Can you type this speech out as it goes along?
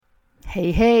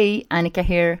Hey, hey, Annika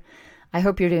here. I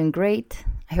hope you're doing great.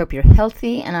 I hope you're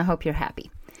healthy and I hope you're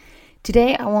happy.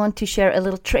 Today I want to share a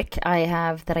little trick I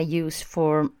have that I use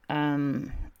for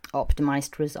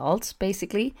optimized results,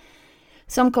 basically.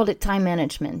 Some call it time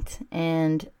management,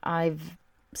 and I've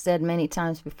said many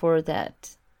times before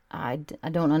that I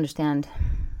don't understand.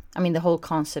 I mean, the whole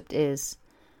concept is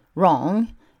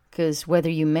wrong, because whether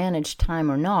you manage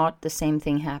time or not, the same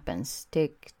thing happens.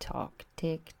 Tick tock,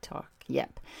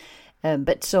 yep.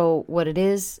 But so what it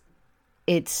is,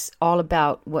 it's all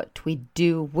about what we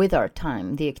do with our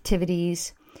time, the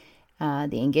activities, the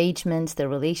engagements, the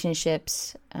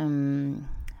relationships,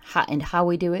 how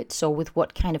we do it. So with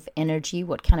what kind of energy,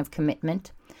 what kind of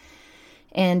commitment.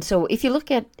 And so if you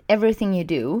look at everything you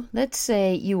do, let's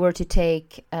say you were to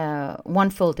take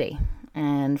one full day.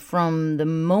 And from the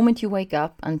moment you wake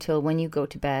up until when you go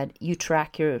to bed, you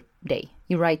track your day.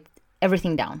 You write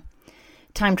everything down.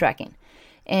 Time tracking.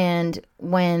 And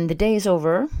when the day is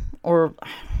over, or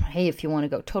hey, if you want to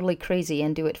go totally crazy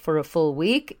and do it for a full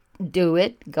week, do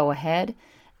it. Go ahead.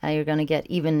 You're going to get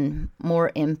even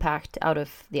more impact out of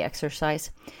the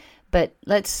exercise. But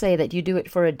let's say that you do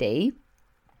it for a day.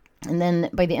 And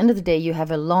then by the end of the day, you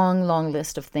have a long, long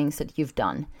list of things that you've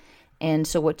done. And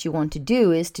so what you want to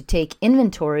do is to take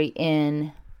inventory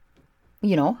in,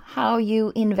 how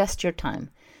you invest your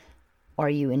time. Are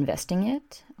you investing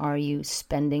it? Are you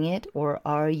spending it? Or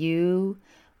are you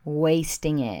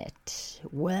wasting it?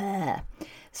 Wah.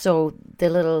 So the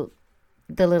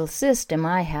little system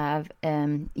I have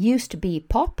used to be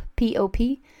POP,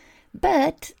 P-O-P,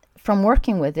 but from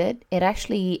working with it, it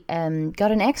actually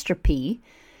got an extra P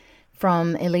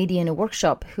from a lady in a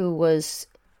workshop who was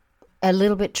a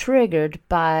little bit triggered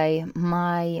by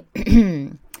my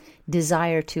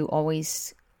desire to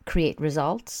always create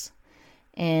results.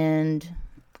 And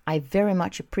I very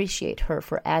much appreciate her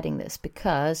for adding this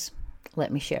because,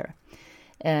 let me share.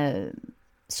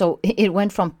 So it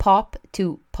went from pop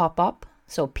to pop up.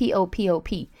 So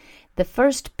P-O-P-O-P. The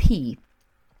first P,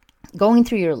 going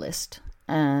through your list,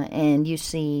 and you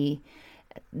see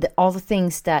all the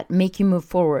things that make you move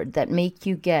forward, that make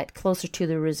you get closer to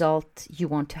the result you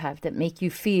want to have, that make you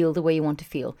feel the way you want to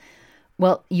feel.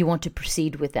 Well, you want to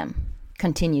proceed with them,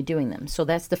 continue doing them. So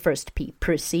that's the first P,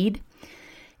 proceed.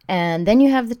 And then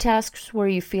you have the tasks where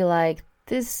you feel like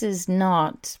this is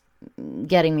not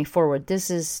getting me forward. This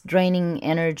is draining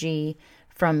energy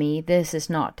from me. This is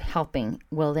not helping.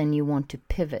 Well, then you want to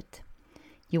pivot.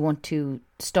 You want to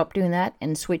stop doing that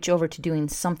and switch over to doing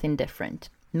something different.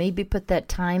 Maybe put that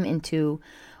time into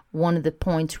one of the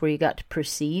points where you got to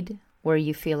proceed, where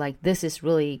you feel like this is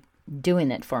really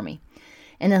doing it for me.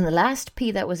 And then the last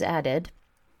P that was added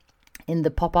in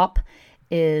the pop-up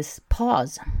is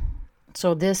pause.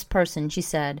 So this person, she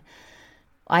said,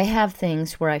 I have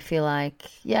things where I feel like,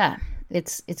 yeah,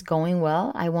 it's going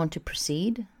well. I want to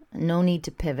proceed. No need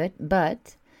to pivot,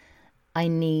 but I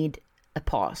need a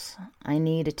pause. I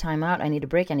need a timeout. I need a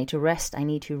break. I need to rest. I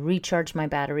need to recharge my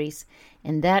batteries.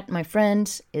 And that, my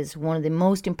friends, is one of the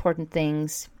most important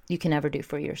things you can ever do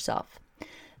for yourself.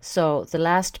 So the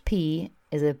last P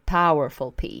is a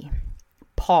powerful P.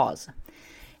 Pause.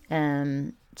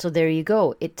 So there you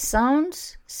go. It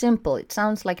sounds simple. It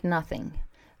sounds like nothing.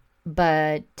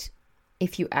 But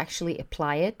if you actually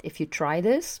apply it, if you try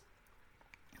this,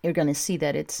 you're going to see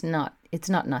that it's not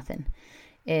nothing.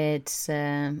 It's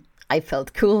I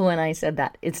felt cool when I said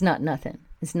that. It's not nothing.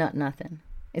 It's not nothing.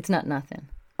 It's not nothing.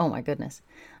 Oh my goodness.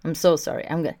 I'm so sorry.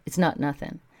 It's not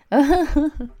nothing.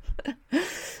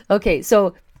 Okay,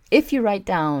 so if you write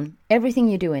down everything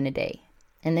you do in a day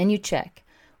and then you check,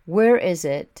 where is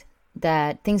it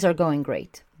that things are going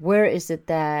great? Where is it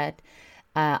that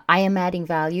I am adding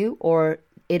value, or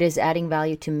it is adding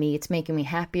value to me? It's making me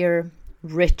happier,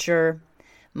 richer,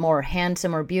 more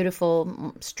handsome or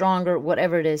beautiful, stronger,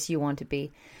 whatever it is you want to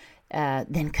be.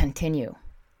 Then continue.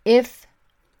 If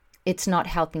it's not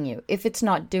helping you, if it's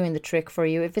not doing the trick for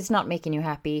you, if it's not making you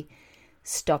happy,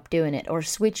 stop doing it or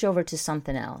switch over to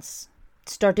something else.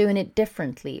 Start doing it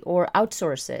differently or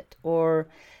outsource it, or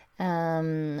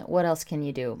what else can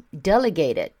you do?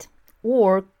 Delegate it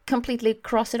or completely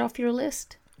cross it off your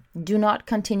list. Do not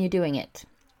continue doing it.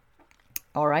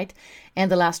 All right.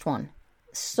 And the last one,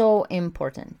 so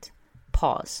important,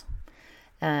 pause.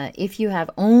 If you have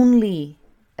only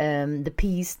the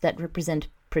P's that represent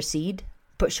proceed,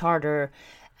 push harder,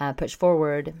 push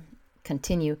forward,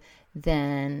 continue,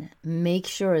 then make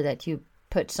sure that you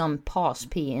put some pause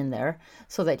P in there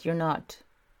so that you're not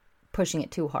pushing it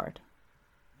too hard,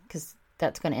 because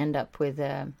that's going to end up with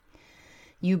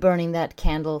you burning that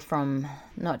candle from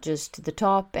not just the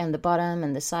top and the bottom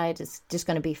and the sides. It's just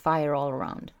going to be fire all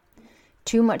around.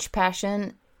 Too much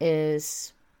passion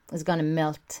is going to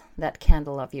melt that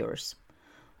candle of yours.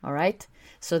 All right?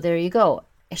 So there you go.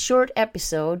 A short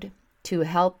episode to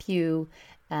help you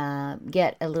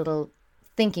get a little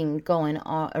thinking going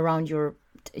around your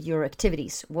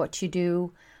activities, what you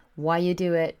do, why you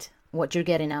do it, what you're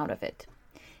getting out of it.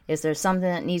 Is there something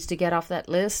that needs to get off that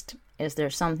list? Is there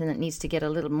something that needs to get a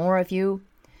little more of you?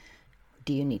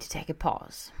 Do you need to take a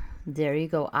pause? There you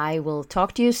go. I will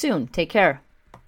talk to you soon. Take care.